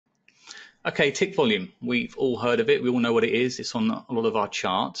Okay, tick volume. We've all heard of it. We all know what it is. It's on a lot of our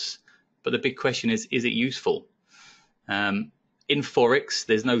charts. But the big question is it useful? In Forex,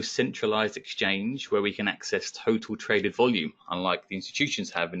 there's no centralized exchange where we can access total traded volume, unlike the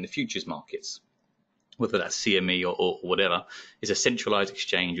institutions have in the futures markets. Whether that's CME or whatever, is a centralized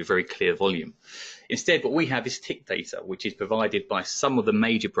exchange with very clear volume. Instead, what we have is tick data, which is provided by some of the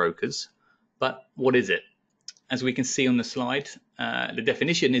major brokers. But what is it? As we can see on the slide, the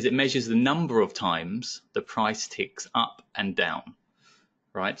definition is it measures the number of times the price ticks up and down,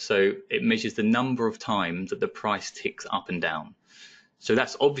 right? So it measures the number of times that the price ticks up and down. So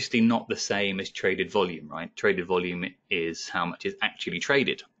that's obviously not the same as traded volume, right? Traded volume is how much is actually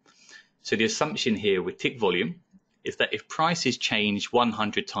traded. So the assumption here with tick volume is that if prices change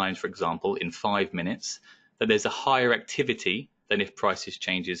 100 times, for example, in 5 minutes, that there's a higher activity than if prices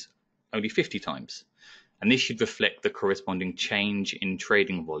changes only 50 times. And this should reflect the corresponding change in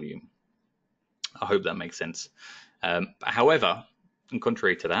trading volume. I hope that makes sense. However, and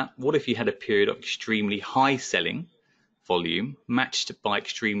contrary to that, what if you had a period of extremely high selling volume matched by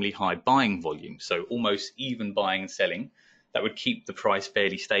extremely high buying volume? So almost even buying and selling, that would keep the price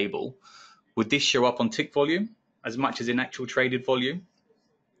fairly stable. Would this show up on tick volume as much as in actual traded volume?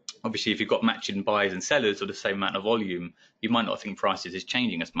 Obviously, if you've got matching buyers and sellers of the same amount of volume, you might not think prices is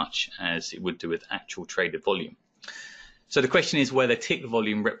changing as much as it would do with actual traded volume. So the question is whether tick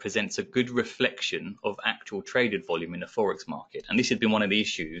volume represents a good reflection of actual traded volume in the Forex market. And this has been one of the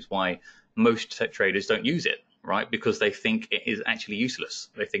issues why most traders don't use it, right? Because they think it is actually useless.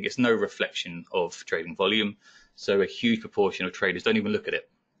 They think it's no reflection of trading volume. So a huge proportion of traders don't even look at it.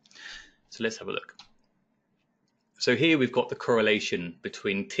 So let's have a look. So here we've got the correlation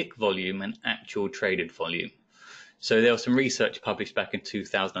between tick volume and actual traded volume. So there was some research published back in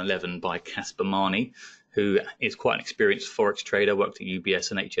 2011 by Casper Marnie, who is quite an experienced Forex trader, worked at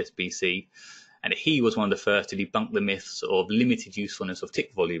UBS and HSBC. And he was one of the first to debunk the myths of limited usefulness of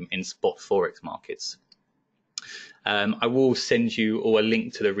tick volume in spot Forex markets. I will send you all a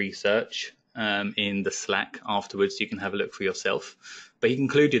link to the research in the Slack afterwards, so you can have a look for yourself. But he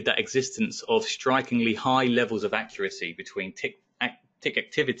concluded that existence of strikingly high levels of accuracy between tick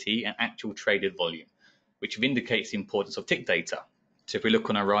activity and actual traded volume, which vindicates the importance of tick data. So if we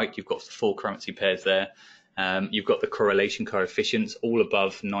look on our right, you've got the 4 currency pairs there. You've got the correlation coefficients all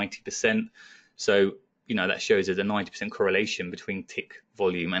above 90%. So, you know, that shows there's a 90% correlation between tick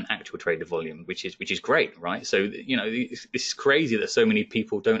volume and actual traded volume, which is great, right? So, you know, this is crazy that so many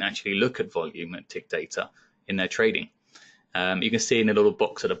people don't actually look at volume and tick data in their trading. You can see in the little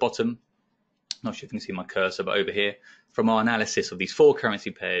box at the bottom, not sure if you can see my cursor, but over here, from our analysis of these 4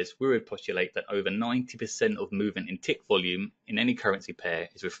 currency pairs, we would postulate that over 90% of movement in tick volume in any currency pair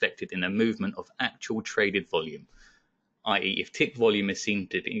is reflected in a movement of actual traded volume. I.e., if tick volume is seen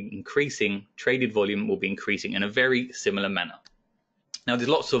to be increasing, traded volume will be increasing in a very similar manner. Now, there's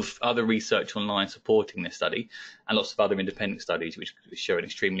lots of other research online supporting this study and lots of other independent studies which show an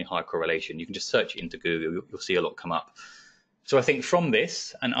extremely high correlation. You can just search it into Google, you'll see a lot come up. So I think from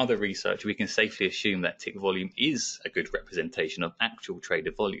this and other research, we can safely assume that tick volume is a good representation of actual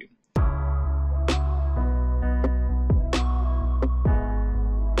traded volume.